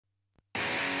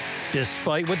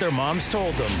despite what their moms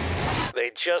told them.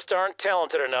 They just aren't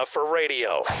talented enough for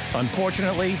radio.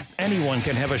 Unfortunately, anyone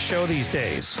can have a show these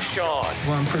days. Sean.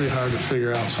 Well, I'm pretty hard to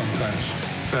figure out sometimes.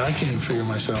 In fact, I can't even figure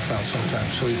myself out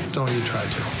sometimes, so don't you try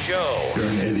to. Joe. You're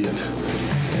an idiot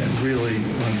and really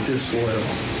a disloyal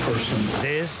person.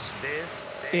 This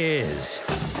is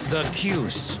the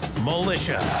Cuse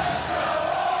Militia.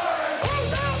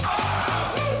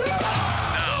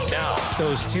 Now,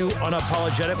 those two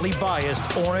unapologetically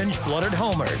biased orange-blooded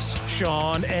homers,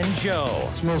 Sean and Joe.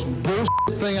 It's the most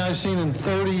bullshit thing I've seen in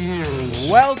 30 years.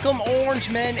 Welcome,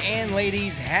 orange men and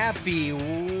ladies. Happy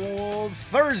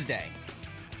Thursday.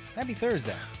 Happy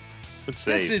Thursday.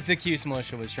 This is the Cuse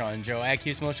Militia with Sean and Joe at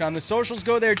Cuse Militia on the socials.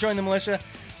 Go there, join the militia.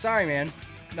 Sorry, man.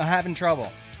 I'm having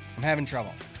trouble.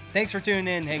 Thanks for tuning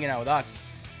in, hanging out with us.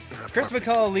 Chris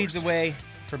McCullough leads the way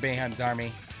for Boeheim's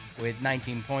Army with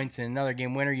 19 points. In another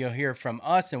game winner, you'll hear from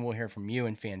us, and we'll hear from you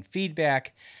in fan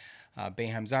feedback.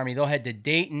 Boeheim's Army, they'll head to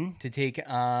Dayton to take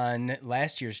on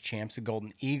last year's champs, the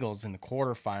Golden Eagles, in the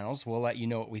quarterfinals. We'll let you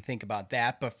know what we think about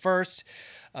that. But first,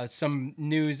 some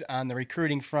news on the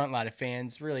recruiting front. A lot of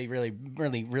fans really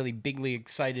bigly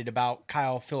excited about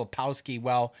Kyle Filipowski.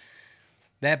 Well,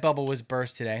 that bubble was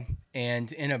burst today,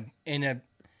 and in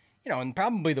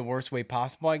probably the worst way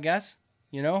possible, I guess.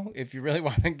 You know, if you really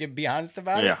want to be honest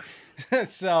about it.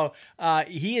 So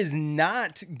he is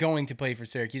not going to play for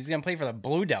Syracuse. He's going to play for the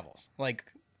Blue Devils. Like,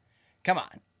 come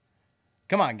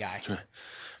on, guy.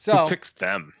 So who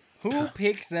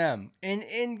picks them?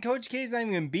 And Coach K's not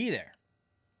even going to be there.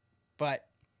 But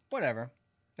whatever.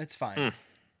 It's fine.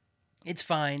 It's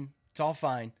fine. It's all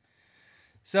fine.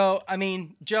 So, I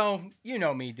mean, Joe, you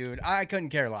know me, dude. I couldn't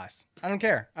care less. I don't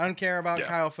care. I don't care about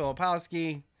Kyle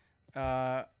Filipowski.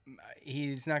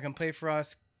 He's not going to play for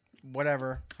us.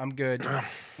 Whatever. I'm good.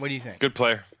 What do you think? Good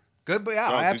player. Good, but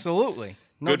absolutely.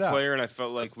 No good doubt. Player, and I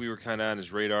felt like we were kind of on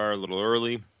his radar a little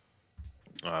early.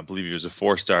 I believe he was a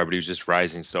 4-star, but he was just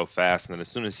rising so fast. And then as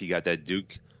soon as he got that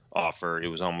Duke offer, it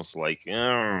was almost like,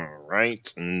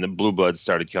 right. And the blue blood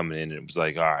started coming in, and it was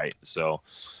like, all right. So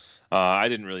I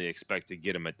didn't really expect to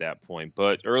get him at that point.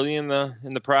 But early in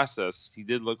the process, he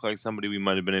did look like somebody we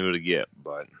might have been able to get,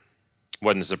 but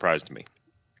wasn't a surprise to me.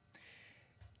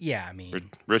 Yeah, I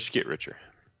mean, rich get richer.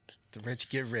 The rich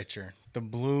get richer. The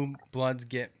blue bloods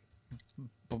get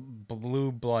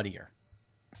blue bloodier.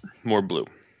 More blue.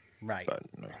 Right. But,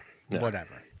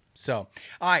 whatever. So,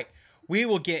 all right, we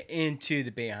will get into the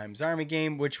Boeheim's Army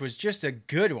game, which was just a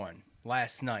good one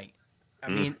last night. I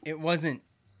mean, it wasn't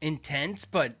intense,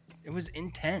 but it was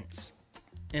intense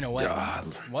in a way.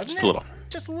 Wasn't just it? A little.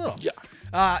 Just a little.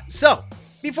 Yeah. So,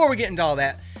 before we get into all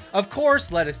that, of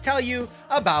course, let us tell you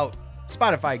about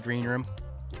Spotify Green Room.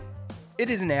 It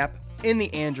is an app in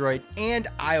the Android and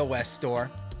iOS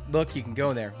store. Look, you can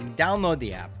go there. You can download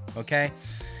the app, okay?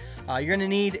 You're going to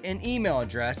need an email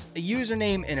address, a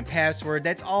username, and a password.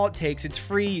 That's all it takes. It's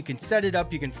free. You can set it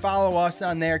up. You can follow us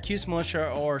on there, Cuse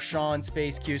Militia or Sean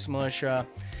Space Cuse Militia.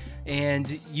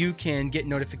 And you can get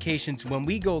notifications when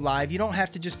we go live. You don't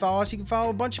have to just follow us. You can follow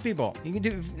a bunch of people. You can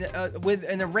do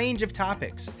within a range of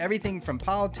topics. Everything from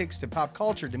politics to pop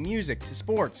culture to music to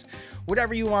sports.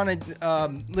 Whatever you want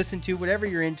to listen to, whatever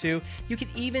you're into. You can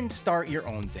even start your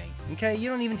own thing. Okay? You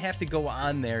don't even have to go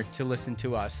on there to listen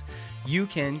to us. You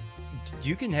can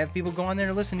have people go on there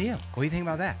to listen to you. What do you think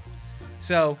about that?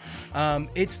 So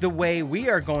it's the way we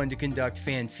are going to conduct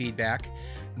fan feedback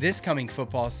this coming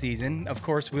football season. Of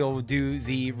course, we'll do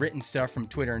the written stuff from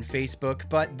Twitter and Facebook,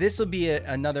 but this will be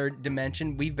another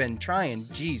dimension. We've been trying,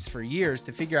 for years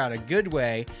to figure out a good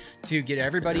way to get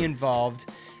everybody involved,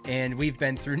 and we've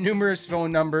been through numerous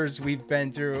phone numbers. We've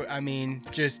been through,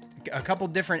 just a couple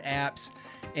different apps,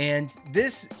 and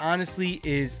this honestly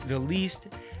is the least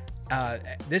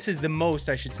this is the most,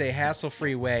 I should say,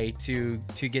 hassle-free way to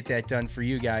get that done for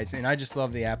you guys. And I just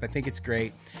love the app. I think it's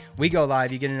great. We go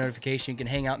live. You get a notification. You can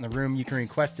hang out in the room. You can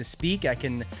request to speak. I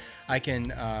can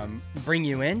bring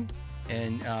you in,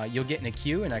 and you'll get in a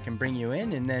queue, and I can bring you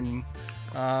in, and then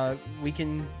we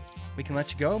can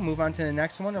let you go, move on to the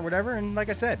next one or whatever. And like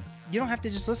I said, you don't have to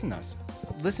just listen to us.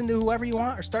 Listen to whoever you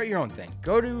want or start your own thing.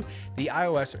 Go to the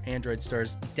iOS or Android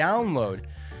stores. Download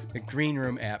the Green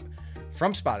Room app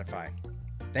from Spotify.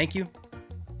 Thank you,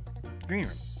 Green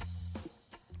Room.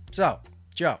 So,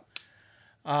 Joe.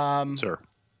 Sir.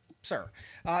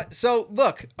 So,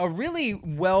 look, a really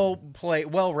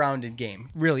well-rounded game,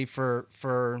 really, for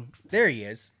there he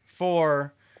is,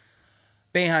 for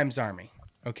Boeheim's Army,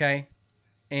 okay?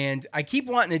 And I keep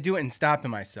wanting to do it and stopping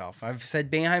myself. I've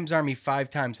said Boeheim's Army 5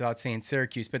 times without saying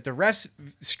Syracuse, but the refs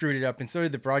screwed it up, and so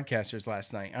did the broadcasters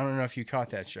last night. I don't know if you caught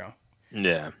that show.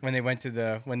 Yeah. When they went to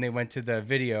the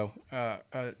video,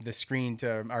 the screen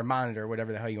to our monitor,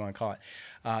 whatever the hell you want to call it,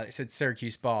 it said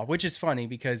Syracuse ball, which is funny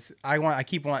because I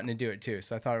keep wanting to do it too,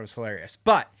 so I thought it was hilarious.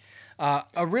 But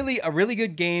a really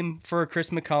good game for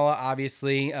Chris McCullough.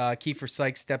 Obviously, Kiefer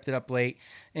Sykes stepped it up late,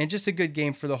 and just a good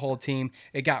game for the whole team.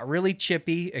 It got really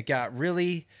chippy. It got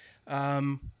really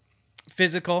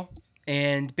physical,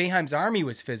 and Boeheim's Army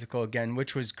was physical again,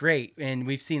 which was great. And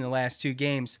we've seen the last two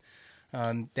games.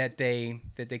 That they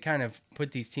kind of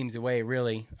put these teams away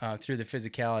really through the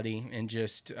physicality and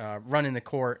just running the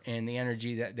court and the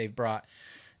energy that they've brought,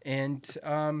 and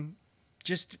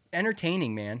just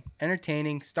entertaining, man.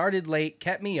 Entertaining. Started late,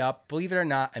 kept me up. Believe it or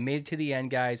not, I made it to the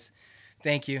end, guys.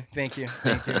 Thank you.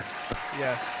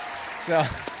 Yes. So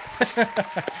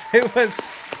it was.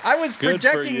 I was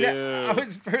projecting that.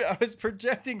 I was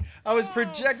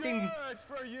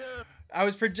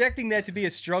projecting that to be a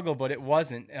struggle, but it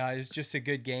wasn't. It was just a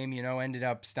good game, ended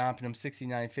up stomping them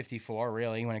 69-54,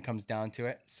 really, when it comes down to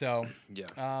it. So,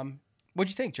 yeah.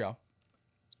 What'd you think, Joe?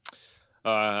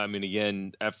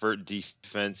 Again, effort,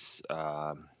 defense,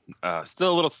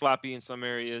 still a little sloppy in some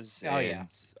areas. Oh, yeah.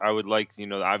 I would like,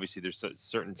 obviously there's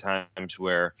certain times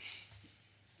where,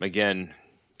 again,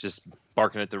 just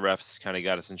barking at the refs kind of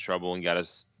got us in trouble and got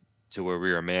us to where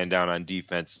we were a man down on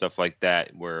defense, stuff like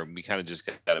that, where we kind of just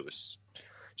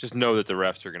just know that the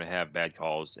refs are going to have bad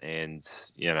calls, and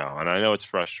and I know it's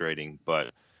frustrating,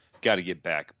 but got to get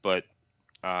back. But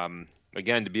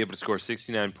again, to be able to score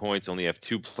 69 points, only have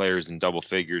two players in double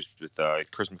figures with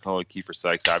Chris McCullough, Kiefer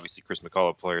Sykes. Obviously, Chris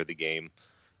McCullough, player of the game,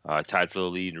 tied for the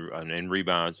lead in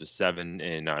rebounds with 7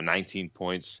 and 19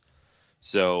 points.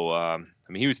 So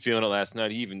he was feeling it last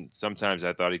night. Even sometimes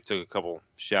I thought he took a couple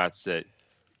shots that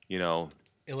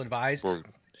ill-advised.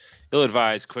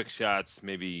 Ill-advised, quick shots,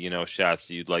 maybe, shots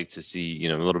that you'd like to see,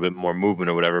 a little bit more movement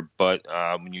or whatever. But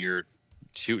when you're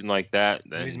shooting like that,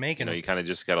 then, he was making you kind of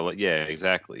just got to yeah,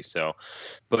 exactly. So,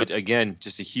 but again,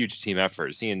 just a huge team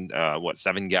effort. Seeing,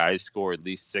 7 guys score at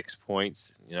least 6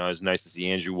 points. It was nice to see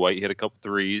Andrew White hit a couple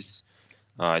threes.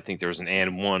 I think there was an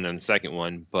and one on the second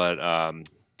one, but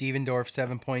Devendorf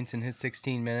 7 points in his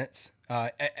 16 minutes.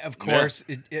 Of course,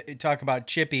 talk about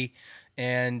Chippy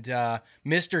and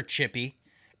Mr. Chippy.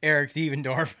 Eric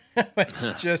Devendorf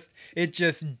it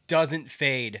just doesn't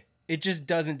fade. It just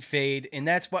doesn't fade. And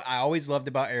that's what I always loved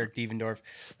about Eric Devendorf.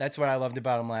 That's what I loved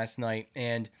about him last night.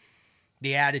 And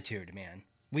the attitude, man.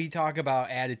 We talk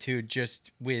about attitude just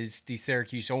with the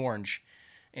Syracuse Orange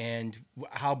and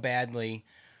how badly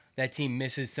that team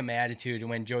misses some attitude. And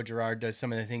when Joe Girard does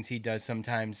some of the things he does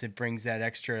sometimes, it brings that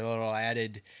extra little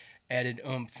added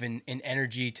oomph and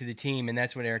energy to the team, and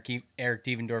that's what Eric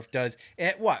Devendorf does.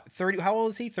 At what, 30? How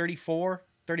old is he? 34,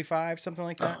 35, something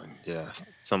like that. Yeah,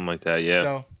 something like that. Yeah.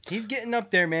 So he's getting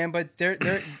up there, man. But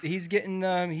he's getting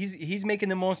he's making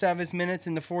the most out of his minutes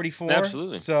in the 44.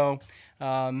 Absolutely. So,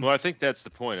 well, I think that's the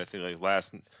point. I think we've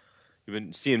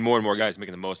been seeing more and more guys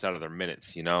making the most out of their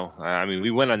minutes.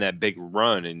 We went on that big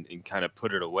run and kind of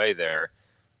put it away there,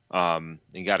 and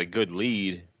got a good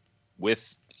lead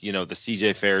with. The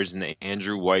CJ Fairs and the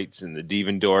Andrew Whites and the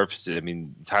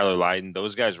Devendorfs. Tyler Lydon,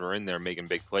 those guys were in there making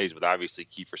big plays, but obviously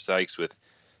Kiefer Sykes with,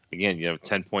 again,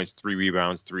 10 points, 3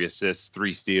 rebounds, 3 assists,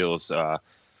 3 steals.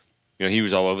 He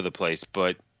was all over the place.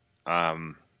 But,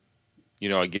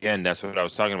 again, that's what I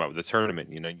was talking about with the tournament.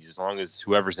 As long as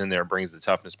whoever's in there brings the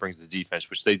toughness, brings the defense,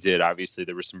 which they did. Obviously,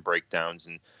 there were some breakdowns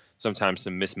and sometimes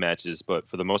some mismatches, but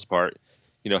for the most part,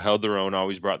 held their own,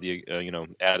 always brought the,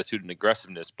 attitude and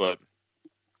aggressiveness. But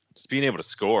just being able to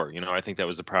score, I think that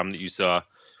was the problem that you saw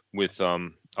with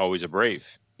Always a Brave.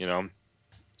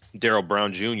 Darryl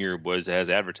Brown Jr. was as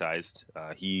advertised.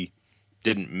 He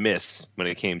didn't miss when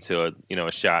it came to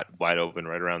a shot wide open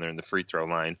right around there in the free throw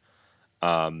line.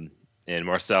 And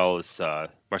Marcellus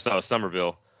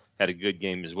Somerville had a good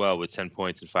game as well with 10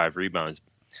 points and 5 rebounds.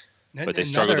 But they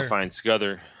struggled to find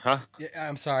Scudder. Huh? Yeah,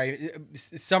 I'm sorry.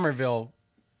 Somerville,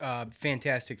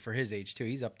 fantastic for his age too.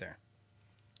 He's up there.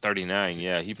 39,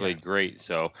 yeah, he played great.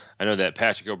 So I know that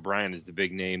Patrick O'Brien is the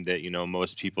big name that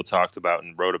most people talked about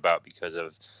and wrote about because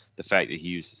of the fact that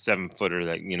he was a 7-footer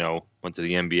that went to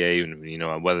the NBA,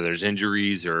 and whether there's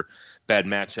injuries or bad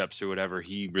matchups or whatever,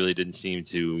 he really didn't seem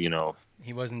to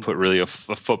he wasn't put really a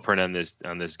footprint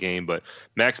on this game. But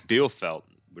Max Bielfeldt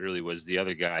really was the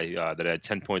other guy that had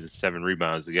 10 points and 7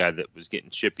 rebounds, the guy that was getting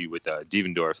chippy with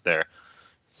Devendorf there,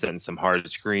 setting some hard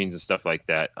screens and stuff like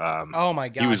that. Oh my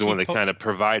gosh. He was the one that kind of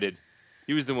provided.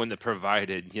 He was the one that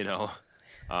provided,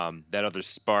 that other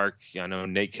spark. I know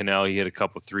Nate Cannell, he hit a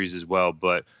couple threes as well,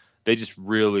 but they just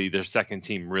their second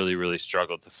team really, really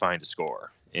struggled to find a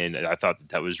score. And I thought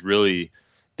that was really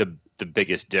the the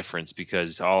biggest difference,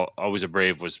 because Always a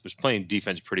Brave was playing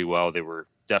defense pretty well. They were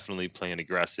definitely playing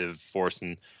aggressive,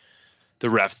 forcing the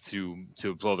refs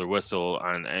to blow their whistle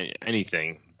on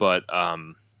anything. But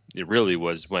it really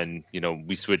was when,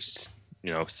 we switched,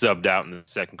 subbed out in the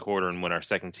second quarter, and when our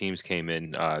second teams came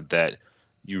in, that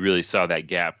you really saw that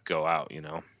gap go out.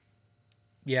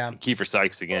 Yeah. Kiefer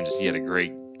Sykes, again, he had a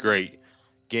great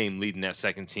game leading that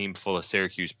second team full of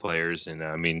Syracuse players. And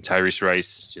Tyrese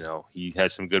Rice, he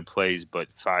had some good plays, but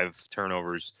 5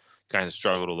 turnovers, kind of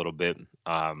struggled a little bit.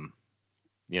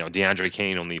 DeAndre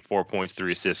Kane, only 4 points,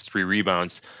 3 assists, 3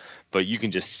 rebounds, but you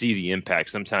can just see the impact.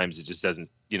 Sometimes it just doesn't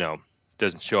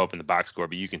show up in the box score,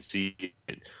 but you can see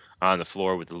it on the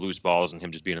floor with the loose balls and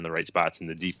him just being in the right spots in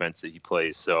the defense that he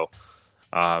plays. So,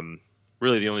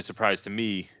 really, the only surprise to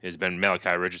me has been Malachi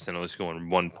Richardson only scoring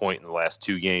 1 point in the last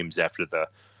 2 games after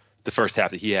the first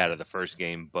half that he had of the first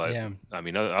game. But yeah.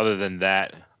 Other than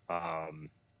that, and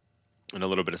a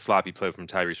little bit of sloppy play from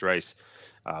Tyrese Rice,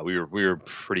 we were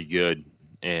pretty good.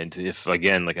 And if,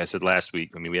 again, like I said last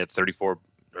week, we had 34,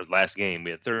 or last game,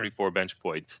 we had 34 bench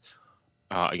points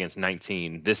against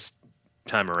 19. This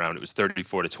time around, it was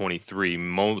 34-23.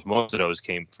 Most of those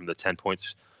came from the 10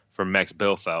 points from Max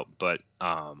Bielfeldt, but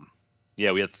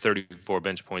we had 34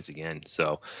 bench points again.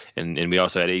 So, and we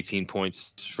also had 18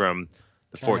 points from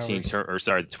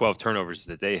the 12 turnovers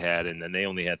that they had, and then they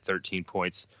only had 13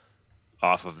 points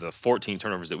off of the 14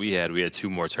 turnovers that we had. We had 2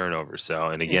 more turnovers. So,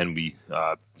 and again, we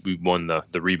won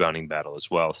the rebounding battle as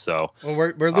well. So, well,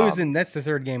 we're losing. That's the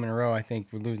 3rd game in a row. I think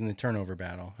we're losing the turnover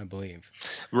battle, I believe.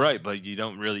 Right, but you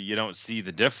don't see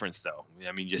the difference though.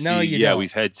 Don't.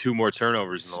 We've had 2 more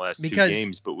turnovers in the last 2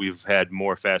 games, but we've had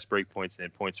more fast break points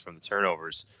and points from the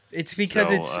turnovers. It's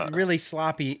because it's really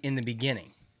sloppy in the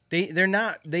beginning. They end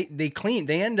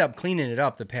up cleaning it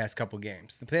up the past couple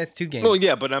games. The past 2 games. Well,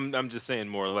 yeah, but I'm just saying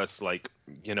more or less, like,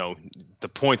 the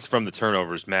points from the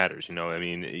turnovers matters.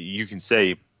 You can say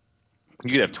you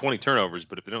could have 20 turnovers,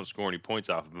 but if they don't score any points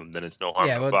off of them, then it's no harm,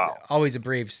 no foul. Always a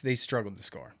Braves, they struggled to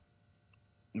score.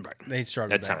 Right. They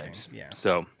struggled at that times. Game. Yeah.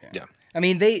 So, yeah.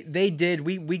 They did.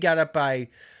 We got up by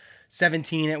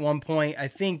 17 at one point. I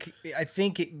think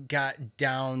it got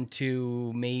down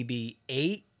to maybe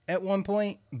 8 at one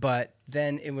point, but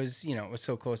then it was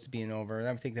so close to being over.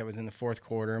 I think that was in the 4th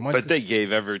quarter. And they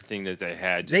gave everything that they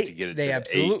had just to get it to 8. They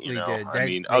absolutely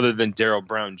did. Other than Darryl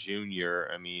Brown Jr.,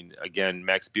 again,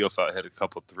 Max Bielfeldt hit a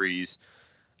couple threes,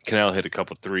 Cannell hit a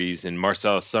couple threes, and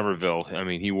Marcellus Somerville,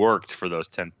 he worked for those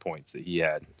 10 points that he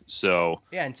had. So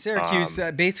yeah, and Syracuse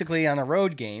basically on a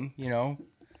road game,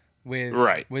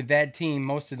 with that team,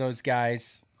 most of those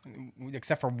guys,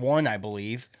 except for one, I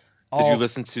believe. Did you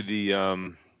listen to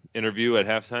the interview at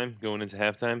halftime, going into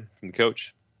halftime from the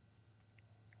coach?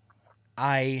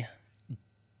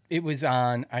 It was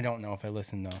on. I don't know if I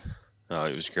listened though. Oh,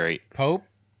 it was great. Pope?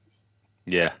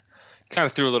 Yeah, kind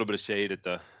of threw a little bit of shade at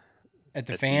the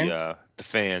fans. The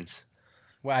fans.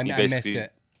 Well, I missed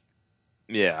it.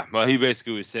 Yeah, well, he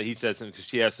basically he said something because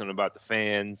she asked him about the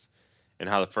fans and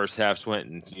how the first halves went,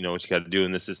 and what you got to do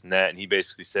in this and that, and he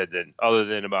basically said that other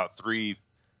than about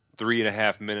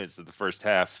 3.5 minutes of the first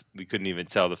half, we couldn't even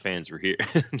tell the fans were here.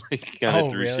 Kind of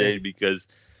threw shade because,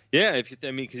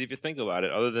 because if you think about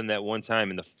it, other than that one time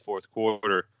in the 4th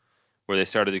quarter where they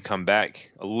started to come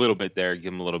back a little bit there,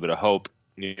 give them a little bit of hope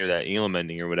near that Elam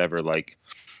ending or whatever, like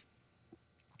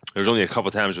there was only a couple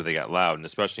times where they got loud, and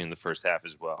especially in the first half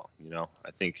as well.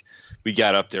 I think we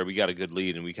got up there, we got a good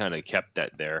lead, and we kind of kept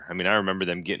that there. I remember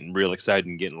them getting real excited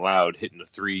and getting loud, hitting a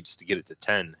 3 just to get it to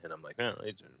 10, and I'm like,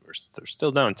 they're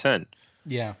still down 10.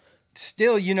 Yeah.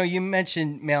 Still, you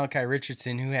mentioned Malachi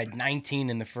Richardson, who had 19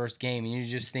 in the first game, and you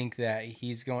just think that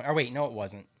he's going. Oh wait, no, it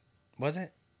wasn't. Was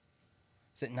it?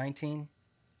 Was it 19?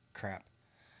 Crap.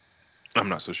 I'm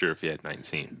not so sure if he had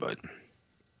 19, but.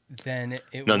 Then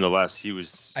nonetheless, he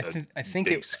was I think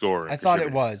big scorer. I thought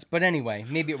it was, but anyway,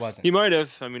 maybe it wasn't. He might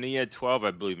have. He had 12,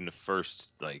 I believe, in the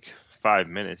first 5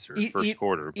 minutes or first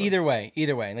quarter. But. Either way,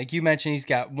 like you mentioned, he's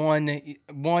got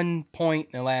 1 point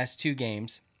in the last 2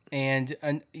 games, and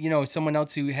someone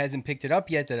else who hasn't picked it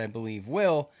up yet that I believe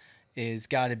will is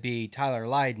got to be Tyler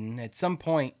Lydon. At some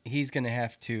point, he's going to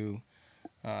have to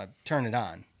turn it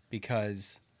on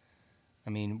because,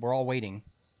 we're all waiting.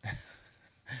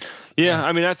 Yeah,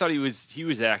 I thought he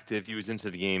was active. He was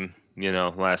into the game,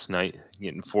 last night,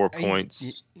 getting 4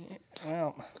 points.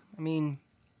 Well,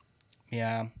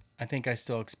 yeah, I think I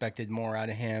still expected more out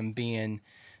of him, being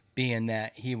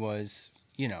that he was,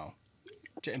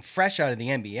 fresh out of the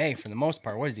NBA for the most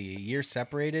part. What is he, a year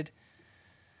separated?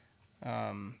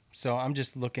 So I'm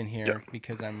just looking here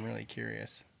because I'm really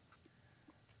curious.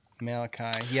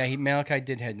 Malachi. Yeah, Malachi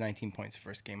did had 19 points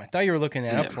first game. I thought you were looking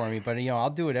that up for me, but I'll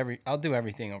do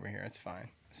everything over here. It's fine.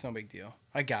 It's no big deal.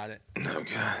 I got it. Oh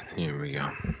God, here we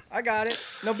go. I got it.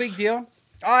 No big deal.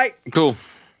 All right. Cool.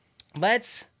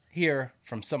 Let's hear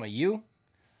from some of you.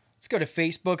 Let's go to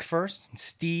Facebook first.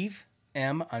 Steve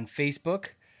M on Facebook.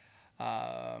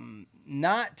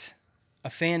 Not a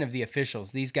fan of the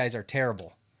officials. These guys are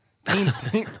terrible.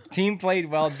 Team played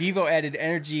well. Devo added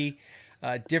energy,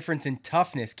 difference in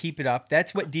toughness. Keep it up.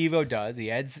 That's what Devo does.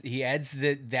 He adds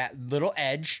that little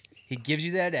edge. He gives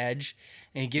you that edge,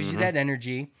 and he gives you that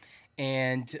energy,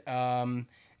 and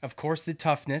of course the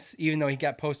toughness. Even though he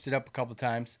got posted up a couple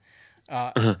times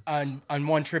on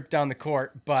one trip down the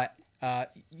court, but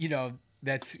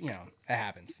that's that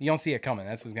happens. You don't see it coming.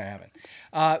 That's what's gonna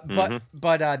happen.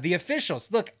 But the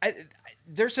officials, look,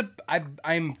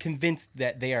 I'm convinced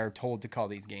that they are told to call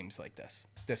these games like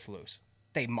this loose.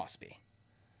 They must be.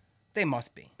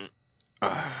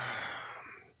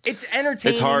 It's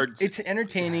entertaining. It's hard. It's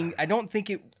entertaining. I don't think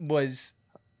it was.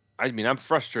 I mean, I'm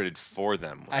frustrated for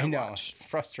them. I know it's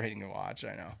frustrating to watch.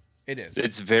 I know it is.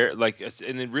 It's very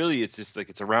it's just like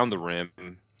it's around the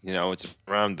rim. It's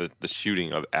around the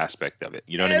shooting aspect of it.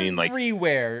 You know what I mean? Like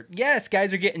everywhere. Yes,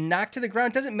 guys are getting knocked to the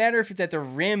ground. Doesn't matter if it's at the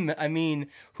rim. I mean,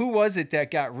 who was it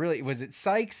that got was it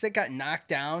Sykes that got knocked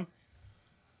down?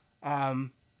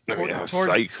 Towards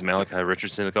Sykes, Malachi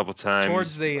Richardson a couple times.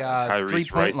 Towards the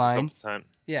 3-point line.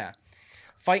 Yeah.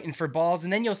 Fighting for balls,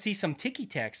 and then you'll see some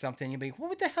ticky-tack something. You'll be,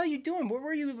 what the hell are you doing? Where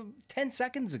were you 10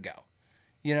 seconds ago?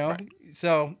 Right.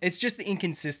 So it's just the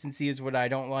inconsistency is what I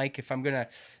don't like.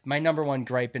 My number one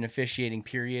gripe in officiating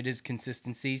period is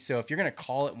consistency. So if you're going to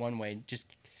call it one way,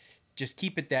 just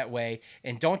keep it that way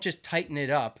and don't just tighten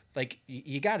it up. Like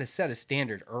you got to set a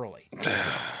standard early.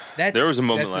 There was a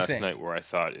moment last night where I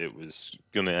thought it was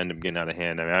going to end up getting out of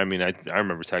hand. I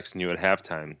remember texting you at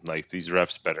halftime, like these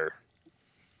refs better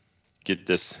get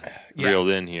this reeled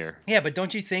in here. Yeah. But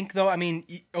don't you think though? I mean,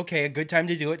 okay, a good time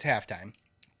to do it's halftime.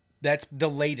 That's the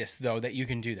latest, though, that you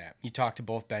can do that. You talk to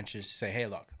both benches, say, hey,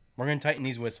 look, we're going to tighten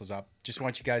these whistles up. Just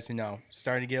want you guys to know.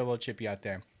 Starting to get a little chippy out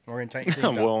there. We're going to tighten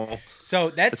things up.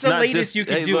 So that's the latest you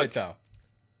can do it, though.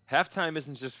 Halftime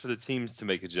isn't just for the teams to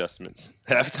make adjustments.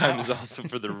 Halftime is also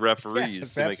for the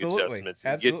referees to make adjustments.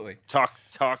 Absolutely. Talk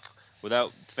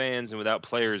without fans and without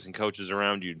players and coaches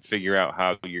around you and figure out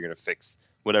how you're going to fix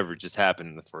whatever just happened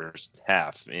in the first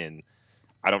half. And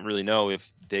I don't really know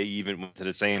if they even went to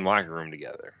the same locker room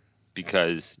together,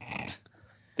 because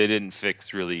they didn't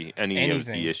fix really anything of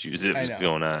the issues that was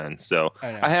going on. So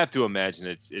I have to imagine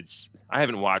it's. I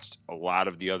haven't watched a lot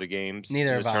of the other games.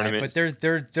 Neither have I, but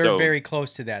they're very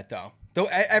close to that though. Though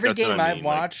every game I've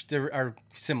watched are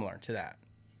similar to that.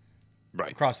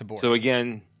 Right across the board. So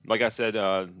again, like I said,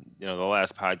 the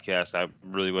last podcast, I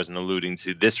really wasn't alluding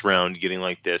to this round getting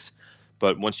like this,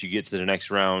 but once you get to the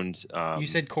next round, you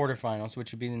said quarterfinals,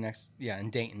 which would be the next, in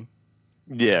Dayton.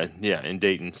 Yeah, in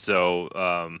Dayton. So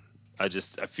I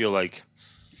feel like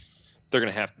they're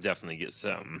gonna have to definitely get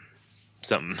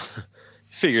something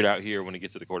figured out here when it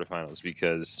gets to the quarterfinals,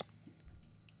 because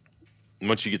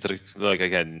once you get to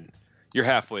you're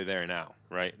halfway there now,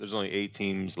 right? There's only 8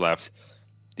 teams left.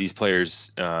 These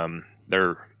players,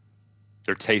 they're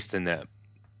tasting that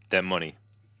money.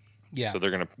 Yeah. So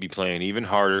they're gonna be playing even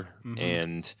harder,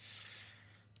 and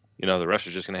the rest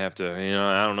are just gonna have to.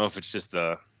 I don't know if it's just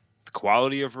the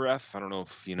quality of ref. I don't know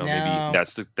if maybe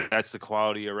that's the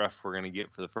quality of ref we're gonna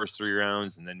get for the first 3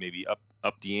 rounds, and then maybe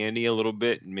up the ante a little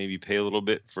bit, and maybe pay a little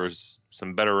bit for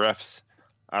some better refs.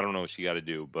 I don't know what you got to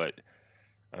do, but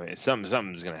I mean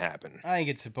something's gonna happen. I think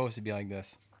it's supposed to be like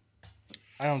this.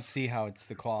 I don't see how it's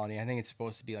the quality. I think it's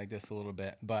supposed to be like this a little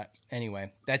bit, but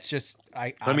anyway, that's just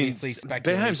obviously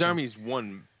speculation. Boeheim's Army's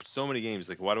won so many games.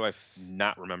 Like, why do I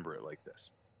not remember it like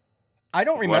this? I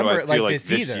don't remember it like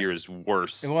this either. This year is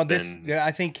worse. Well,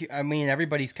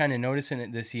 everybody's kind of noticing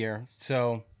it this year.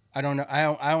 So I don't know.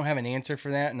 I don't have an answer for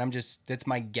that, and that's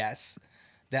my guess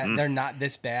that they're not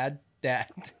this bad.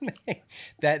 That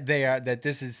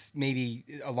this is maybe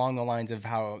along the lines of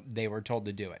how they were told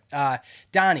to do it.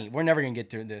 Donnie, we're never gonna get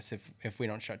through this if we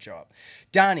don't shut you up.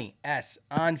 Donnie S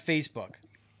on Facebook.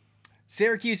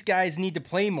 Syracuse guys need to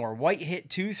play more. White hit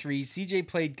 2 threes. CJ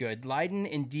played good. Leiden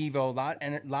and Devo,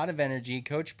 lot of energy.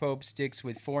 Coach Pope sticks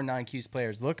with 4 non-Cuse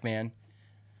players. Look, man,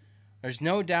 there's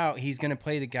no doubt he's going to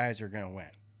play the guys who are going to win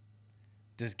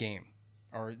this game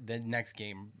or the next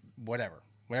game, whatever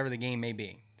the game may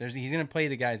be. He's going to play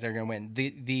the guys that are going to win.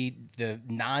 The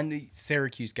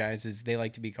non-Syracuse guys, as they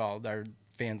like to be called, our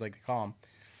fans like to call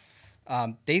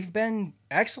them, they've been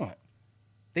excellent.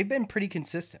 They've been pretty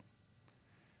consistent.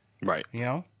 Right.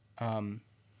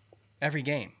 Every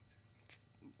game.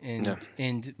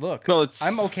 And look, Well, it's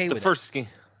I'm okay the with first game.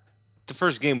 The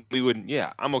first game we wouldn't.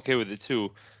 Yeah, I'm okay with it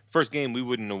too. First game we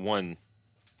wouldn't have won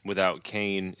without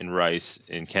Kane and Rice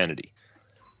and Kennedy.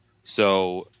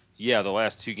 So yeah, the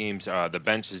last two games, the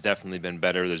bench has definitely been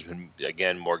better. There's been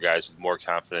again more guys with more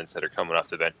confidence that are coming off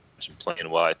the bench and playing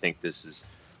well. I think this is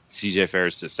CJ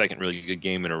Ferris' second really good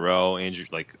game in a row. Andrew,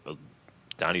 like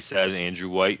Donnie said, Andrew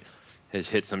White has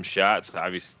hit some shots.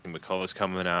 Obviously, McCullough's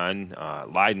coming on.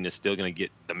 Leiden is still going to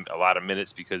get a lot of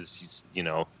minutes because he's,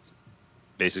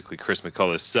 basically Chris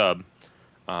McCullough's sub.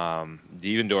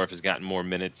 Devendorf has gotten more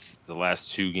minutes the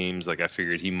last two games, like I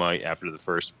figured he might after the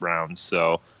first round.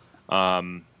 So,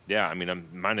 I'm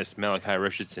minus Malachi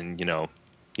Richardson.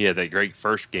 He had that great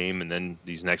first game, and then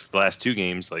these last two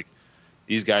games, like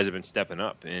these guys have been stepping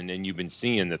up, and you've been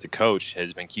seeing that the coach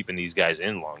has been keeping these guys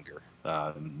in longer.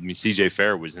 CJ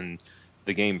Fair was in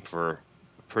the game for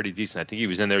pretty decent. I think he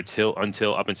was in there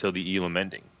up until the Elam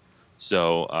ending.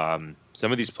 So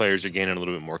some of these players are gaining a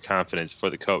little bit more confidence for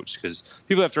the coach, because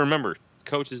people have to remember,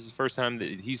 coach is the first time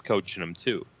that he's coaching them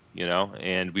too,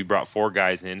 and we brought four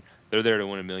guys in. They're there to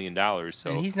win $1 million.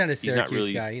 So and he's not a Syracuse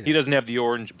guy either. He doesn't have the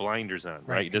orange blinders on,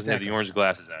 right? He doesn't have the orange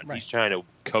glasses on. Right. He's trying to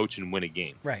coach and win a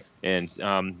game. Right. And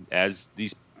as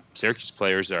these Syracuse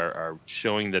players are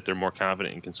showing that they're more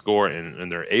confident and can score and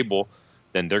they're able,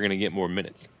 then they're going to get more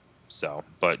minutes. So,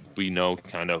 but we know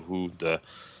kind of who the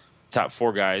top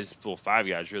five guys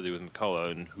really with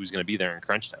McCullough, and who's going to be there in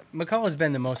crunch time. McCullough's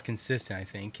been the most consistent, I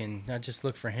think, and I just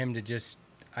look for him to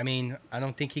I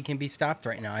don't think he can be stopped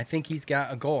right now. I think he's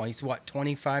got a goal. He's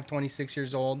 25, 26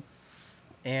 years old,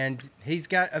 and he's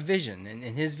got a vision,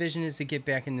 and his vision is to get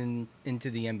back into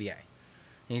the NBA.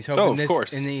 And he's hoping of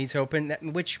course. And he's hoping that,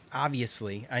 which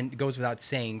obviously goes without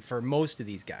saying for most of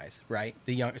these guys, right?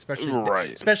 The young,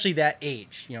 especially that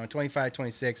age, 25,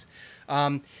 26.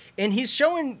 And he's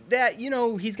showing that,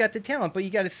 he's got the talent, but you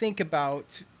got to think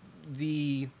about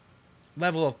the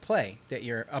level of play that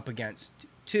you're up against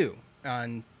too,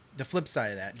 on the flip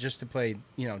side of that, just to play,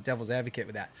 devil's advocate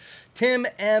with that. Tim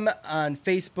M on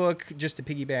Facebook, just to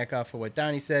piggyback off of what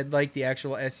Donnie said, like the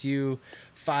actual SU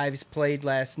fives played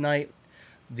last night.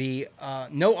 The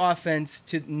no offense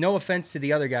to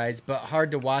the other guys, but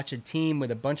hard to watch a team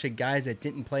with a bunch of guys that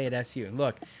didn't play at SU.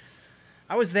 Look,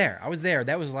 I was there.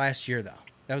 That was last year, though.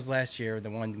 That was last year, the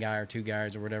one guy or two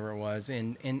guys or whatever it was.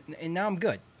 And now I'm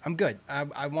good.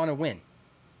 I want to win.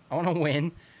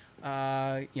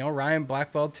 Ryan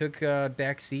Blackwell took a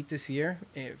back seat this year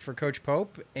for Coach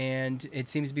Pope, and it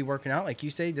seems to be working out. Like you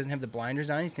say, he doesn't have the blinders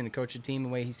on. He's going to coach a team the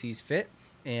way he sees fit,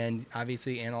 and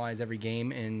obviously analyze every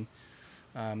game and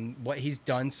what he's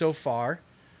done so far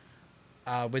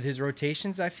with his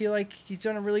rotations. I feel like he's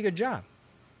done a really good job.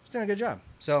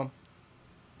 So,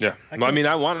 yeah.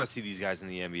 I want to see these guys in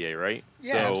the NBA, right?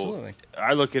 Yeah, so absolutely.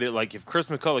 I look at it like, if Chris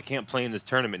McCullough can't play in this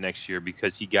tournament next year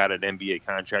because he got an NBA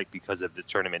contract because of this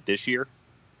tournament this year,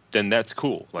 then that's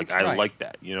cool. Like, I like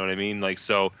that. You know what I mean? Like,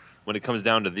 so when it comes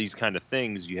down to these kind of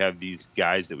things, you have these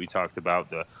guys that we talked about,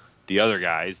 the other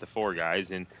guys, the four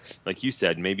guys, and like you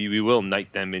said, maybe we will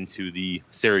knight them into the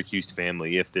Syracuse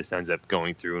family if this ends up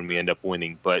going through and we end up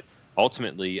winning. But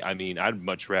ultimately, I'd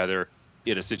much rather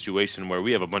get a situation where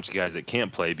we have a bunch of guys that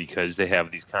can't play because they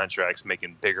have these contracts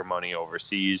making bigger money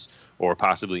overseas, or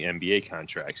possibly NBA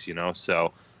contracts,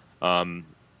 So I'm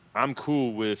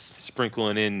cool with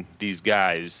sprinkling in these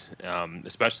guys,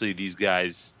 especially these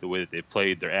guys, the way that they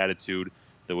played, their attitude,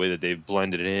 the way that they've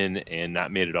blended it in and not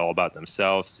made it all about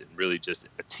themselves, and really just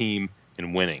a team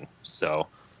and winning. So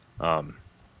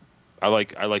I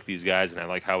like these guys, and I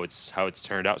like how it's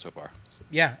turned out so far.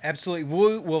 Yeah, absolutely.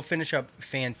 We'll finish up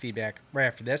fan feedback right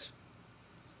after this.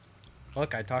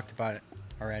 Look, I talked about it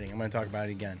already. I'm going to talk about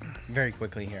it again very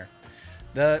quickly here.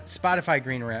 The Spotify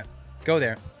Green Rep. Go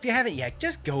there. If you haven't yet,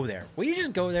 just go there. Will you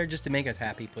just go there just to make us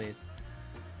happy, please?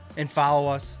 And follow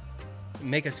us.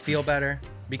 Make us feel better.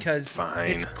 Because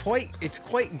it's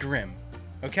quite grim,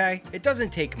 okay? It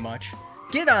doesn't take much.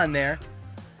 Get on there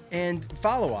and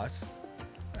follow us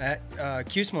at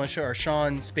Cuse Militia, or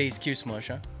Sean Space Cuse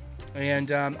Militia.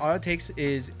 And all it takes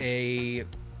is a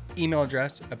email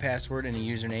address, a password, and a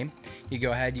username. You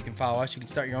go ahead, you can follow us, you can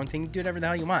start your own thing, do whatever the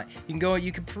hell you want.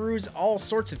 You can peruse all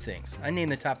sorts of things. I named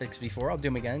the topics before, I'll do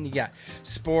them again. You got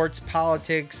sports,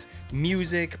 politics,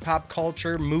 music, pop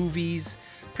culture, movies.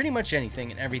 Pretty much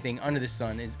anything and everything under the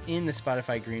sun is in the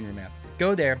Spotify Green Room app.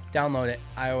 Go there, download it,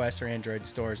 iOS or Android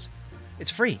stores.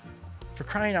 It's free. For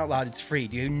crying out loud, it's free.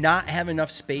 Do you not have enough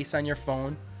space on your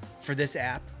phone for this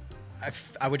app?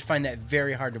 I would find that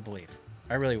very hard to believe.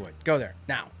 I really would. Go there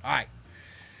now. All right.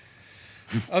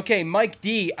 Okay, Mike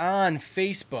D on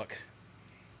Facebook.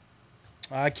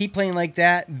 Keep playing like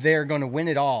that. They're going to win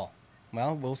it all.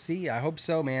 Well, we'll see. I hope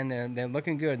so, man. They're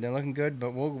looking good. They're looking good,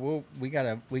 but we got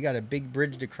a big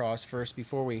bridge to cross first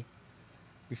before we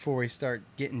start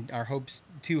getting our hopes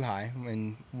too high.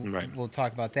 And we'll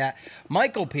talk about that.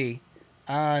 Michael P.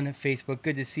 on Facebook.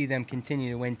 Good to see them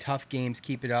continue to win tough games.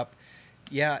 Keep it up.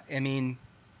 Yeah, I mean,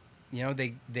 you know,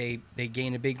 they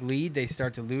gain a big lead. They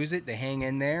start to lose it. They hang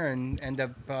in there and end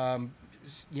up,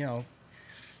 you know,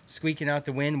 squeaking out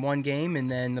the win one game,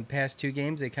 and then the past two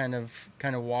games they kind of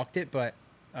walked it. But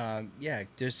yeah,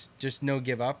 just no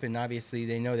give up, and obviously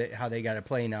they know that how they got to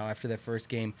play now after that first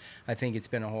game. I think it's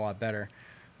been a whole lot better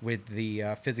with the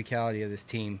physicality of this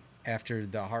team after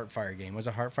the Heartfire game. Was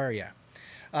it Heartfire?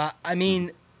 Yeah. I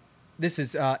mean, this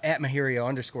is at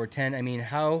Mahirio_10. I mean,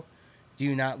 how do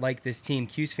you not like this team?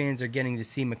 Cuse fans are getting to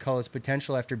see McCullough's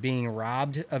potential after being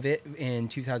robbed of it in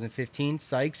 2015.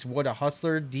 Sykes, what a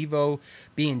hustler. Devo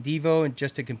being Devo and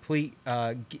just a complete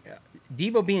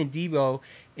Devo being Devo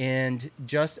and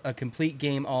just a complete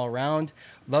game all around.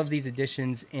 Love these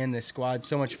additions and the squad.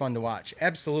 So much fun to watch.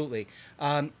 Absolutely.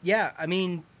 Yeah, I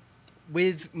mean,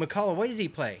 with McCullough, what did he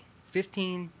play?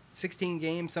 15, 16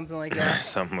 games, something like that?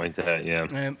 Something like that, yeah.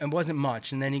 It wasn't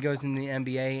much. And then he goes in the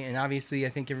NBA, and obviously I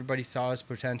think everybody saw his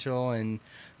potential, and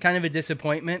kind of a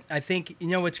disappointment. I think, you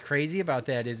know what's crazy about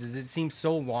that is it seems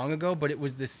so long ago, but it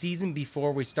was the season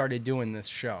before we started doing this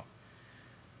show.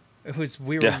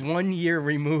 We were 1 year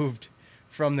removed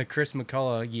from the Chris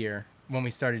McCullough year when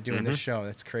we started doing this show.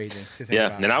 That's crazy to think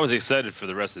about. Yeah, and I was excited for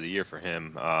the rest of the year for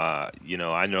him. You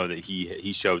know, I know that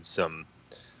he showed some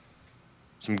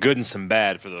good and some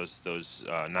bad for those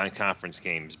non-conference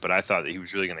games, but I thought that he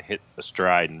was really going to hit a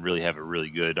stride and really have a really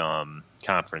good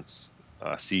conference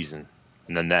season.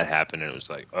 And then that happened, and it was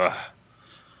like, ugh.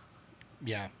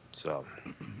 Yeah. So.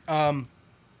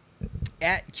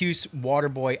 At Cuse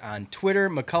Waterboy on Twitter,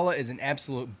 McCullough is an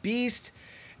absolute beast,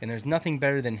 and there's nothing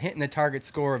better than hitting the target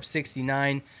score of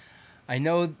 69. I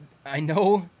know,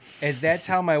 as that's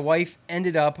how my wife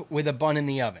ended up with a bun in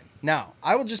the oven. Now,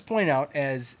 I will just point out,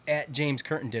 as at James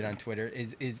Curtin did on Twitter,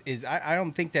 is I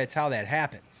don't think that's how that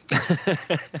happens.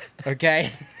 Okay?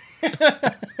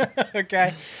 Okay?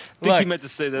 I think he meant to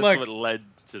say that's what led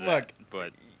to that.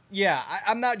 But yeah,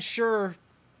 I'm not sure,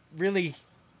 really.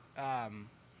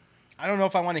 I don't know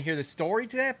if I want to hear the story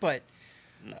to that, but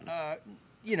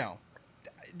you know,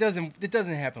 it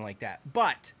doesn't happen like that.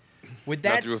 But with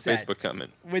that said, Facebook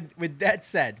comment. With that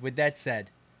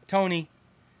said, Tony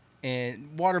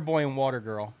and Waterboy and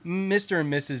Watergirl, Mr.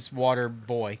 and Mrs.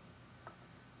 Waterboy,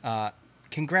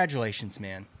 congratulations,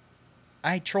 man.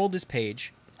 I trolled his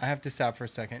page. I have to stop for a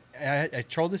second. I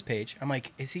trolled his page. I'm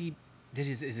like, is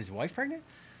his wife pregnant?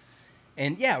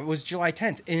 And yeah, it was July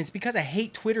 10th. And it's because I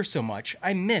hate Twitter so much.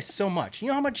 I miss so much. You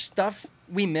know how much stuff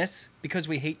we miss because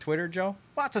we hate Twitter, Joe?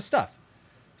 Lots of stuff.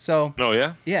 So. Oh,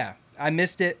 yeah? Yeah. I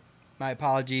missed it. My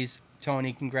apologies.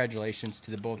 Tony, congratulations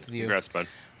to the both of you. Congrats, bud.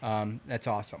 That's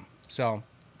awesome. So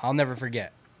I'll never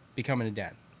forget becoming a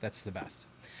dad. That's the best.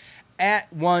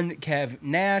 At one Kev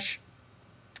Nash,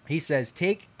 he says,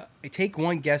 take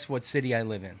one guess what city I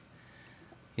live in.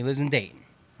 He lives in Dayton.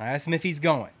 I asked him if he's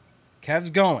going.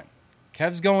 Kev's going.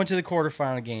 Kev's going to the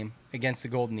quarterfinal game against the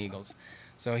Golden Eagles.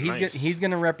 So he's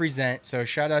going to represent. So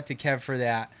shout out to Kev for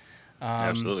that.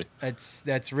 Absolutely.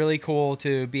 That's really cool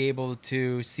to be able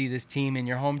to see this team in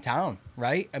your hometown,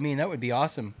 right? I mean, that would be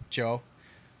awesome, Joe.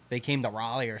 They came to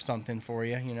Raleigh or something for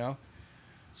you, you know.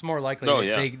 It's more likely.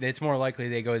 It's more likely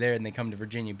they go there than they come to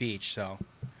Virginia Beach. So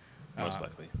most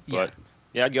likely. But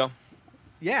yeah, I'd go.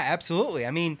 Yeah, absolutely.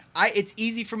 I mean, it's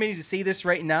easy for me to say this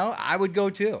right now. I would go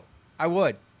too. I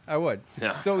would.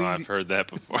 It's so easy. I've heard that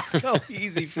before. It's so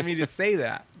easy for me to say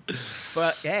that.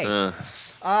 But hey.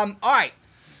 All right.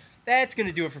 That's going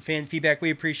to do it for fan feedback.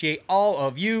 We appreciate all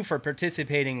of you for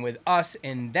participating with us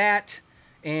in that.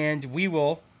 And we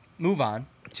will move on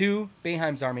to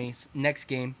Boeheim's Army's next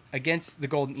game against the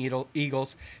Golden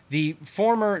Eagles, the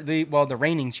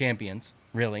reigning champions,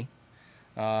 really,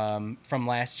 from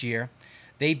last year.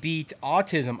 They beat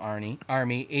Autism Army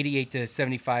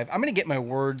 88-75. I'm going to get my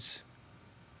words.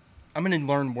 I'm going to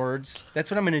learn words. That's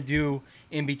what I'm going to do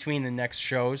in between the next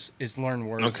shows is learn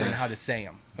words and how to say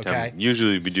them. Okay.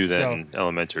 Usually we do that in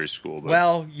elementary school. But.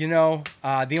 Well, you know,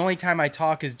 the only time I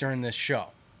talk is during this show.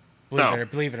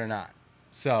 Believe it or not.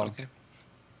 So,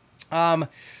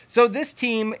 so this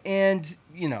team, and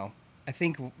you know, I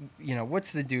think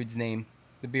what's the dude's name?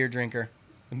 The beer drinker,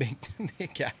 the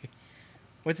big guy.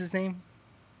 What's his name?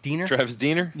 Diener? Travis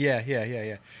Diener? Yeah.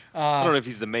 I don't know if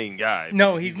he's the main guy.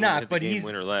 No, he's not. But he's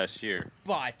winner last year.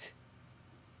 But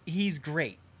he's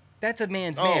great. That's a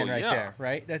man's man right yeah. there,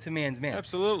 right? That's a man's man.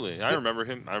 Absolutely. So, I remember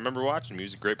him. I remember watching him. He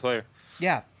was a great player.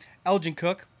 Yeah. Elgin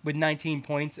Cook with 19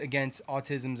 points against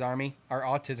Autism's Army. Or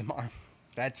Autism Army.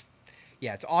 It's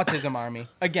Autism Army.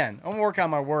 Again, I'm going to work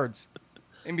on my words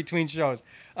in between shows.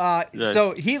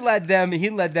 So he led them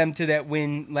to that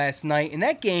win last night. And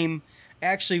that game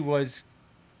actually was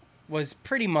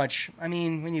pretty much, I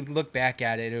mean, when you look back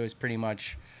at it, it was pretty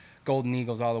much Golden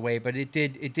Eagles all the way, but it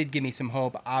did give me some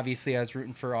hope. Obviously, I was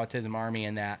rooting for Autism Army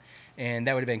in that, and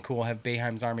that would have been cool, have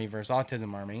Boeheim's Army versus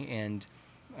Autism Army, and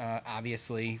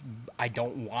obviously, I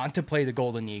don't want to play the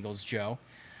Golden Eagles, Joe.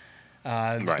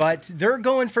 Right. But they're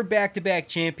going for back-to-back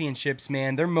championships,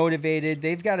 man. They're motivated.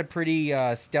 They've got a pretty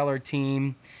stellar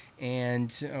team,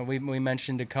 and we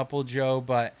mentioned a couple, Joe,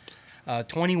 but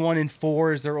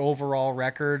 21-4 is their overall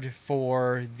record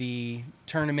for the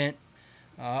tournament.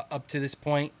 Up to this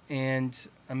point, and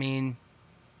I mean,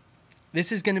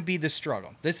 this is going to be the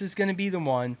struggle. This is going to be the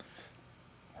one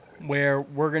where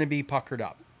we're going to be puckered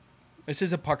up. This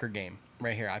is a pucker game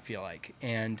right here, I feel like,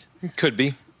 and it could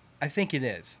be. I think it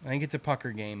is. I think it's a pucker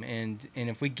game, and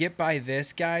if we get by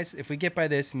this, guys,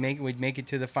 we'd make it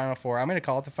to the Final Four. I'm going to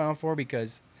call it the Final Four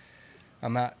because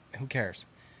I'm not. Who cares,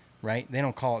 right? They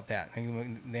don't call it that. They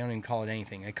don't even call it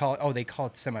anything. They call it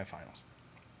semifinals.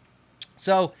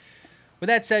 So. With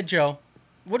that said, Joe,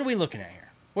 what are we looking at here?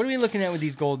 What are we looking at with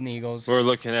these Golden Eagles? We're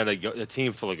looking at a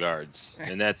team full of guards,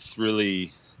 and that's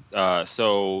really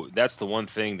so that's the one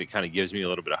thing that kind of gives me a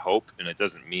little bit of hope, and it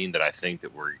doesn't mean that I think